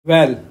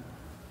Well,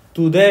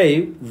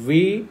 today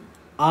we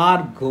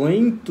are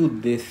going to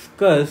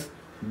discuss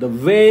the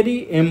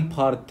very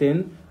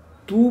important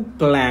two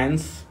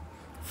plans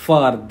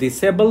for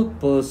disabled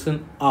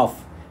person of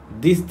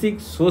District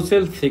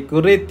Social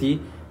Security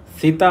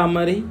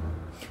Sitamari.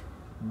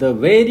 The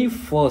very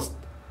first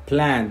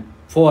plan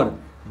for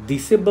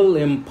disabled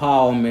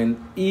empowerment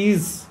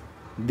is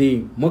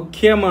the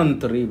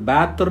Mukhyamantri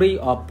battery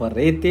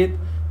operated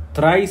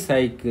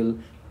tricycle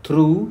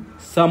through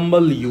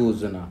Sambal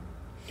Yojana.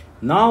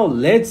 Now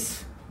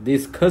let's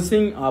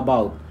discussing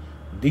about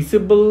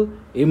disabled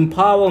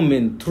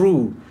empowerment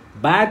through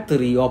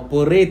battery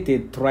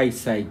operated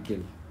tricycle.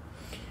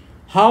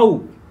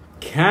 How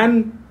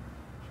can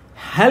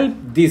help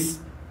this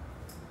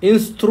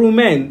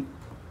instrument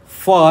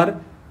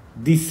for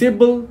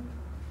disabled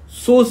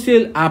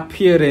social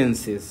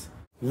appearances?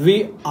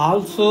 We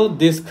also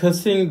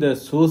discussing the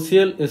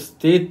social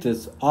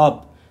status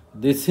of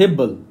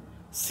disabled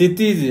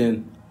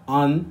citizen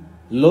on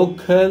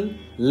local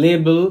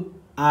level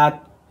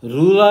at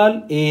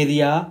rural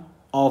area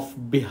of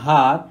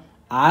Bihar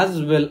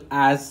as well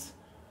as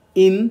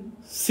in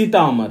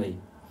Sitamarhi.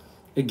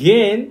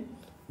 Again,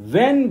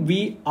 when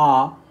we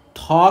are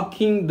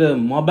talking the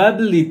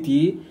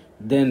mobility,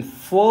 then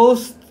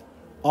first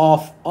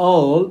of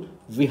all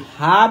we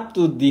have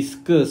to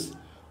discuss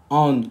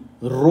on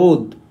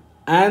road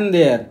and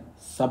their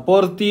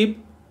supportive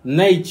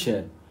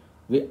nature.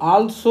 We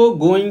also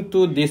going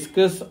to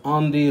discuss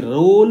on the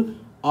role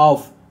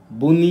of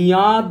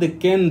Bunyad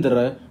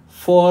Kendra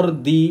for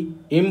the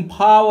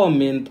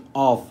empowerment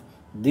of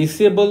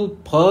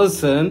disabled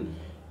person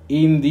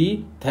in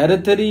the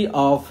territory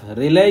of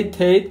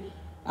related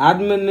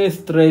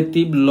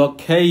administrative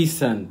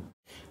location.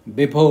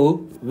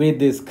 Before we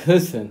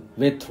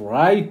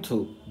try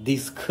to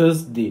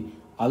discuss the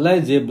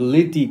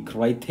eligibility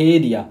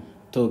criteria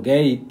to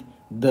get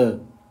the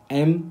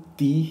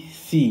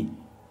MTC,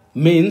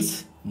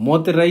 means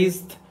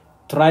motorized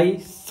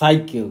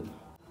tricycle,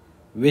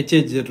 which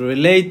is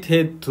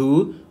related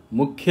to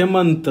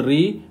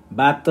Mukhyamantri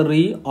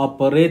battery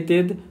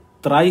operated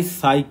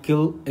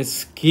tricycle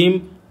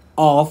scheme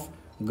of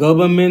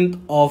Government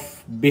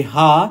of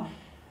Bihar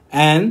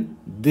and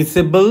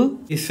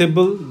Disabled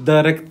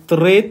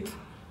Directorate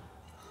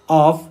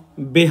of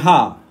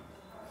Bihar.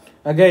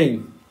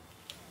 Again,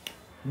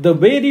 the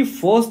very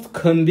first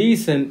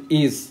condition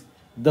is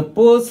the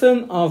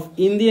person of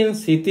Indian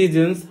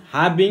citizens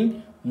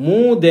having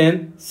more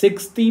than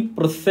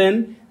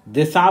 60%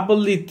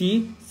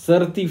 disability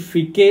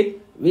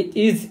certificate, which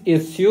is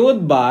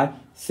issued by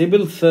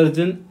civil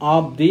surgeon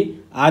of the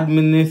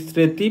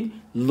administrative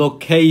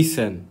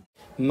location.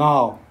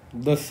 Now,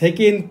 the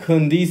second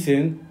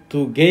condition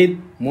to get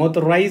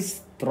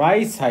motorized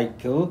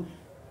tricycle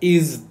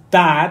is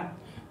that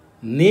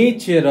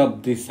nature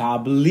of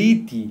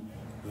disability,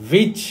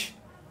 which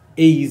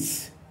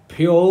is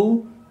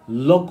pure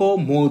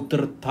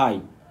locomotor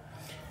type.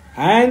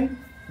 And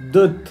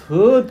the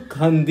third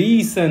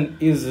condition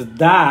is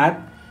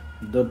that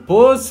the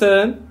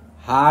person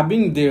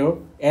having their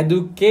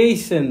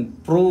education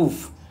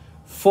proof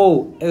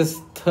for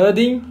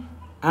studying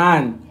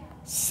and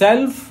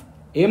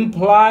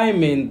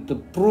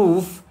self-employment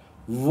proof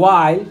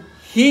while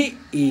he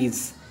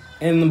is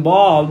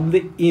involved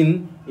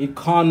in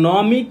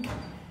economic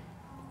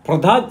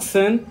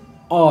production,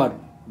 or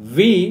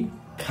we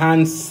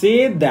can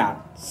say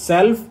that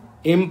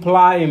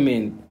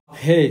self-employment.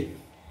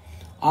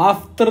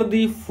 After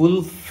the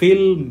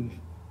fulfill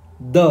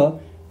the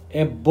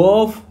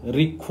above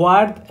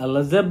required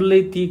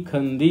eligibility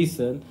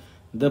condition,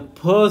 the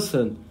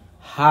person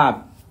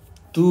have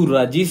to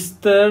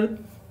register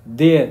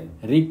their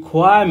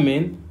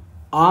requirement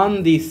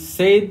on the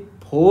said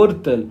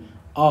portal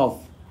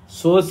of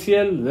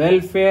Social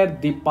Welfare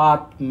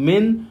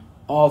Department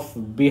of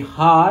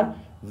Bihar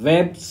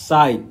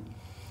website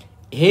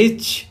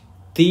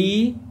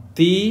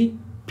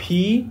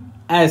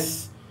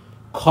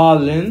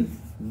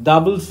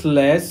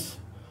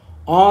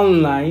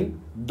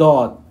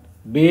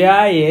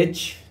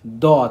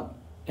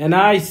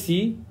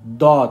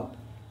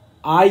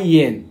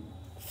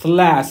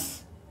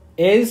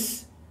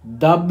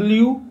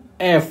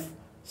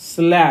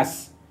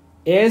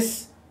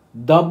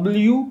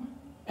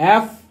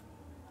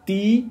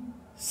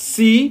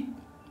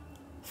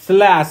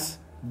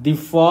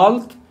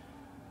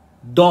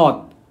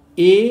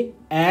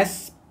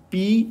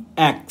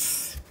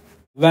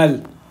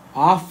Well,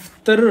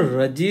 after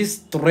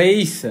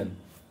registration,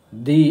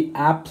 the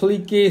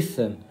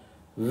application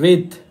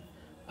with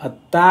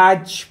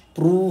attached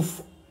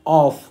proof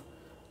of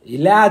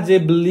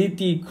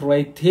eligibility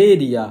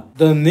criteria,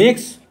 the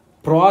next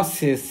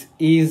process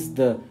is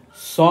the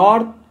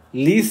short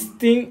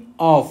listing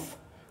of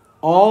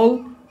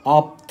all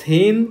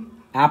obtained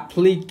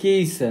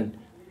application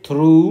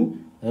through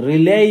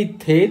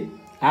related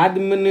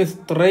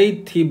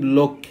administrative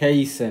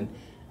location,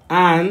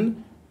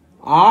 and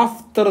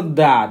after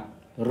that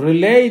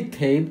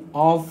related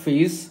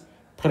office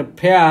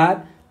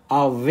prepare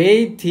a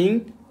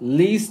waiting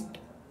list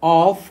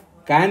of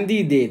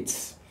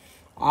candidates.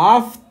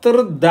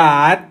 After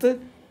that,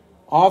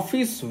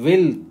 office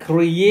will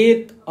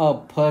create a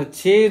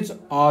purchase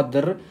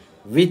order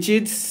which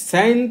is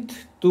sent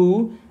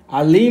to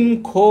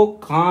Alimco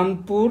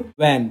Kanpur.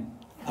 When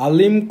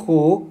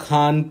Alimco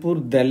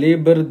Kanpur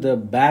deliver the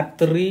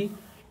battery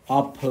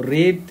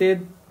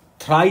operated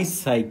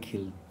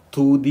tricycle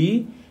to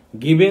the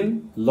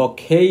given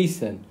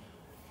location,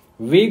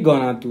 we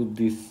gonna do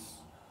this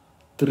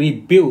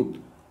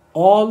distribute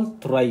all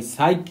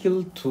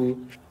tricycle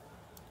to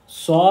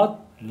short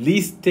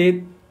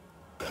listed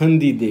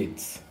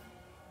candidates.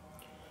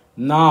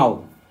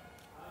 Now,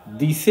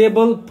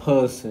 disabled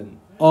person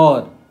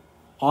or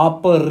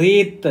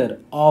operator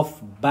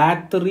of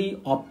battery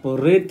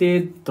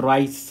operated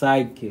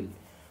tricycle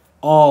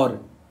or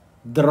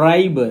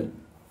driver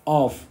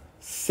of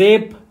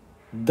safe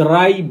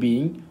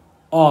driving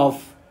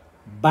of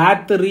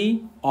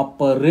battery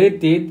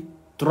operated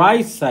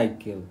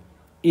tricycle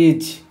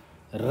is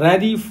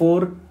ready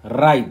for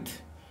ride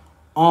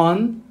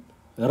on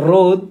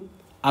road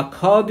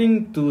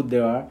according to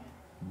their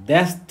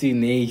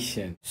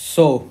destination.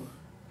 So,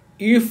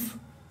 if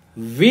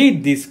we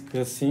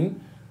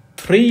discussing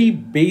three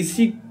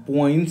basic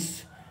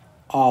points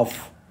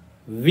of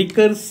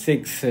weaker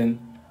section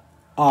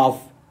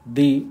of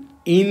the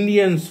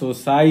Indian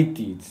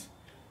societies,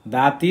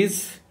 that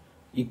is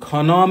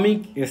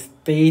economic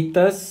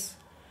status,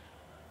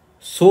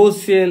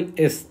 social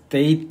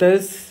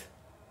status,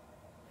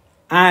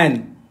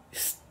 and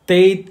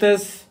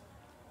status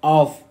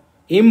of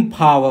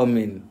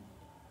empowerment,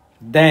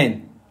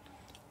 then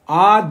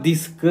our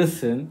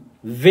discussion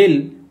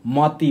will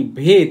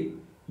motivate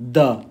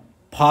the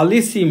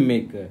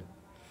policymaker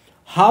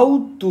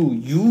how to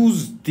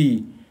use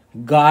the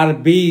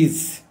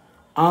garbage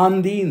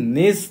on the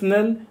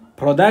national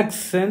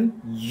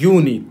production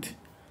unit.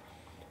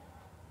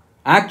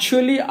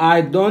 Actually,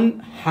 I don't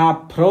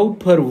have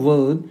proper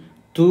word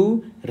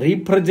to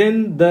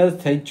represent the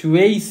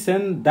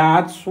situation.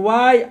 That's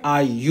why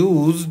I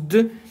used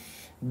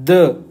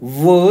the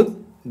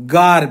word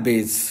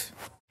garbage.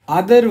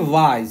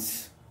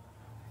 Otherwise,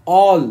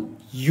 all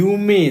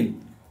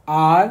humans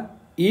are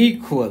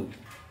equal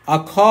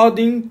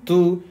according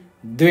to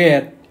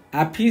their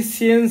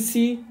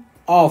efficiency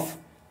of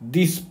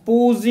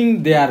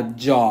disposing their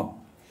job.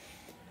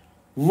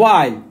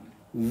 While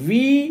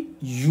we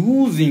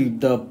using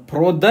the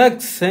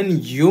production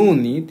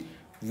unit,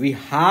 we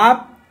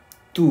have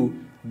to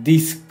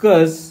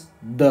discuss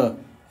the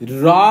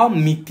raw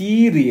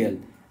material,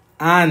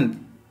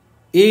 and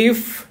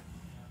if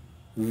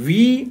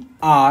we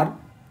are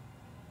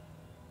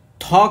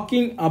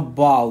talking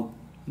about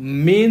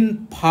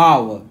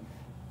manpower,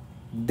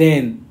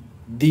 then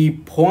the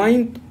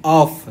point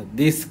of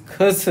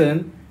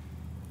discussion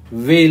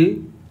will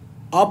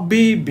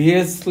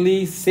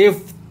obviously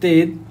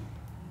shifted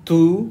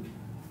to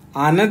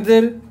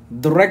another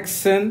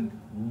direction.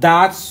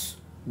 That's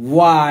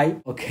why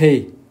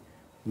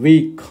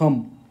we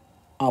come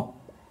up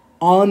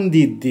on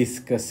the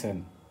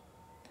discussion.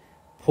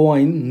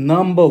 Point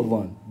number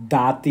one,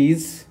 that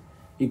is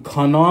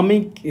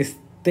economic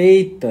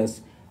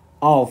status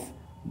of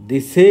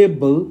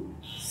disabled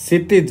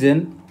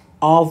citizen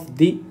of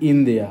the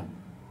India.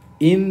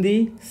 In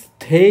the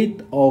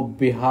state of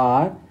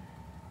Bihar,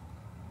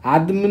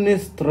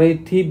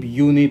 administrative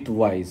unit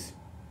wise,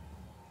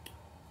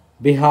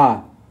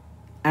 Bihar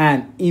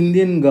and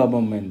Indian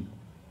government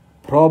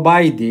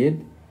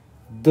provided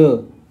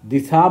the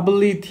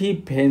disability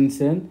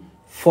pension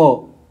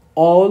for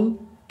all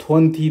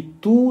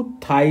 22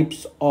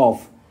 types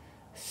of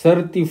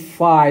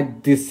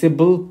certified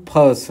disabled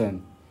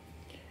person.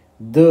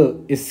 The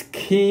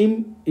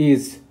scheme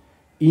is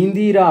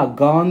Indira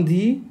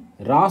Gandhi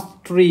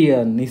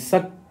Rashtriya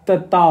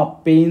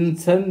Nisaktata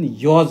Pension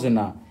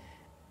Yojana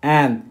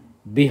and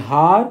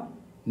Bihar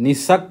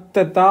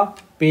Nisaktata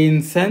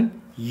Pension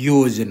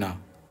Yojana.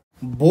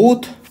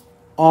 Both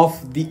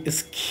of the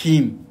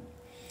scheme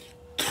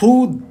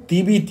through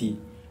DBT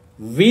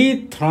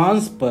we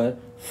transfer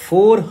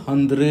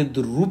 400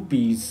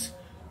 rupees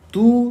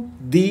to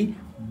the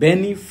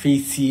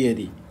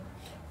beneficiary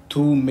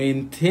to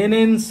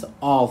maintenance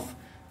of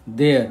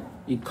their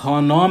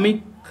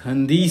economic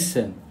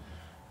condition.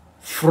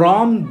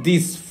 From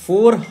this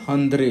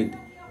 400,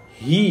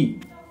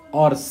 he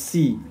or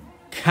she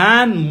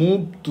can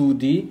move to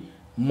the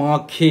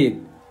market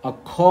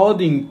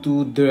according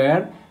to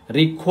their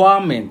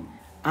requirement,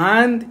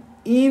 and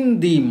in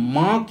the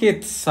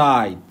market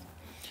side,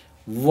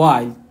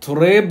 while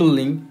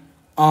traveling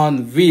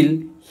on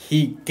will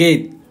he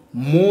get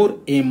more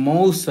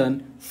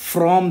emotion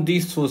from the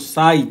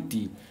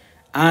society,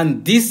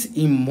 and this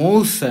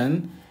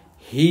emotion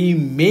he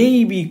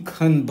may be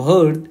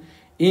converted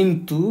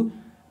into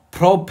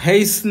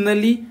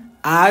professionally,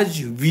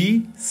 as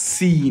we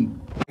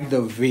seen. By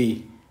the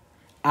way,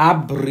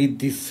 every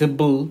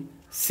disabled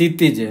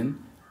citizen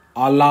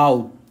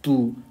allowed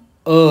to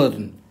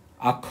earn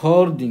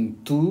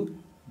according to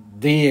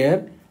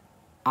their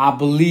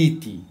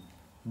ability,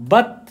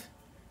 but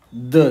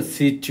the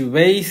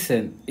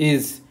situation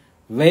is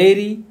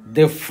very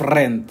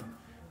different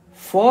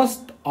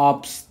first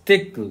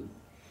obstacle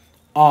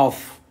of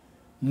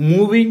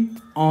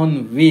moving on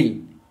wheel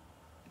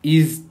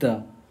is the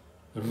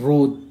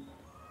road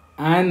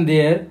and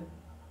their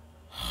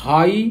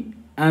high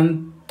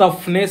and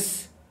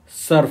toughness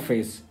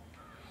surface.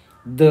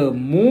 The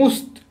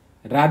most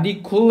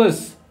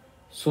ridiculous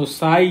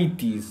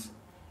societies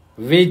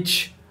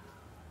which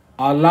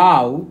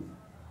allow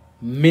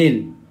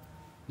male,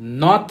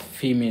 not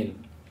female,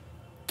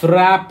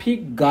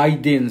 traffic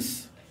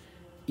guidance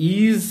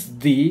is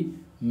the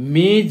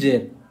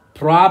major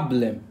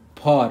problem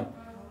for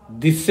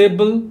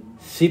disabled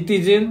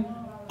citizen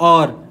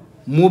or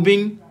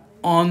moving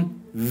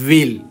on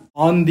wheel.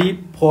 On the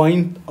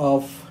point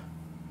of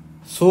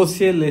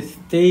social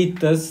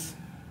status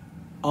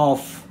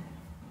of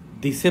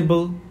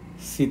disabled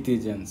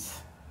citizens,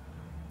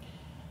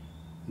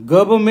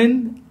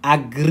 government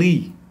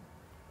agree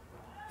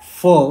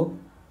for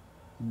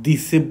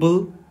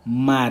disabled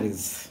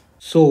marriage.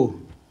 So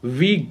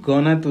we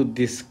gonna to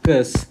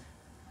discuss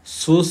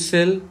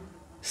social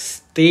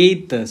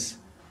status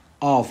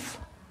of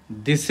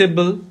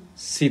disabled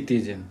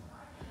citizen.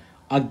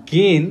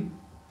 Again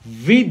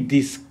we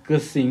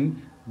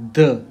discussing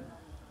the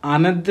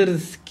another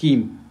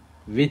scheme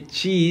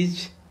which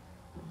is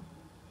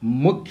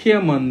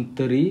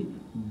Mukhyamantri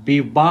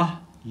Vivah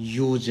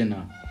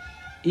Yojana.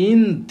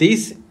 In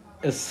this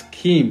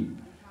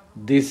scheme,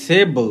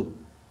 disabled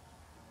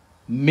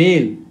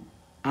male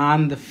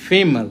and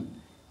female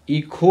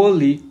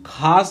equally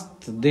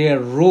cast their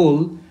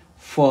role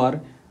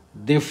for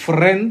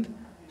different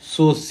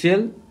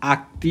social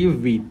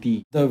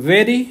activity. The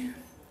very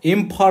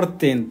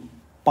important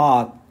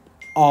part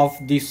of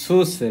the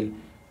social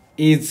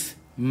is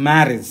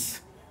marriage,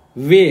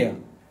 where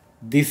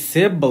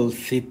disabled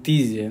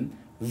citizens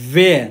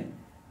were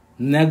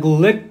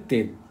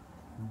neglected,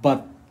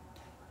 but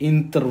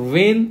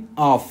intervention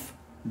of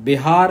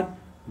Bihar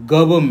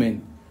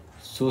government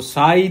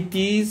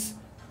societies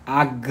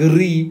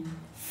agree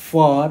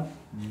for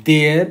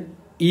their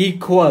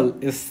equal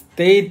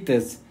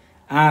status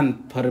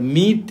and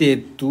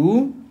permitted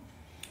to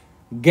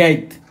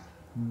get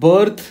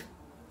birth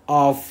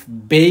of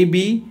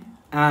baby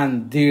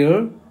and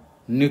their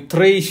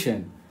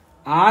nutrition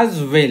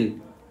as well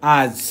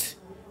as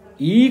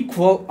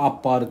equal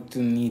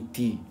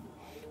opportunity.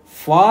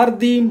 For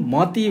the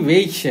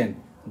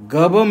motivation,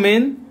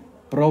 government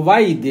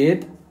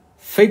provided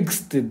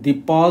fixed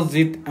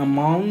deposit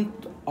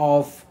amount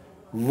of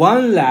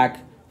 1 lakh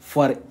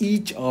for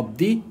each of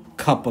the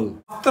couple.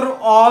 After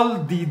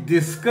all the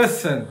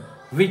discussion,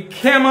 we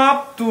came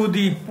up to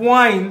the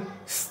point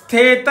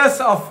status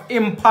of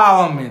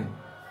empowerment.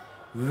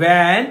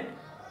 When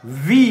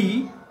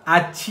we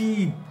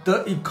achieve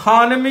the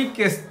economic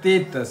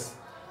status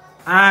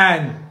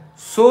and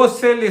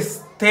social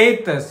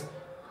status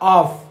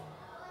of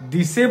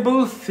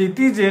disabled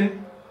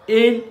citizen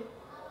in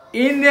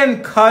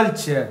Indian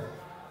culture,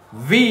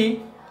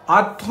 we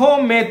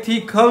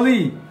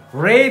automatically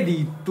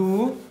ready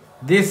to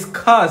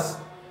discuss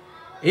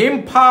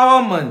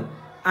empowerment,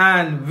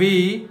 and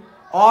we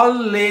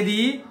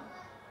already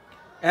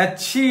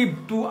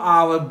achieved to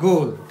our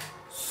goal.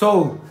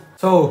 So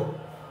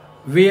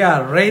we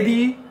are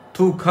ready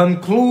to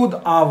conclude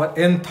our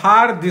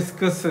entire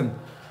discussion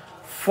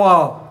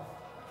for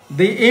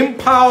the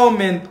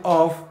empowerment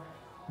of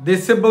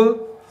disabled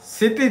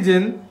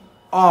citizen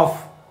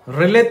of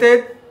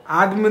related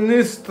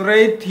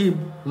administrative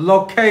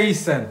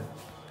location.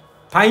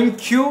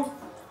 Thank you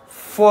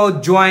for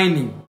joining.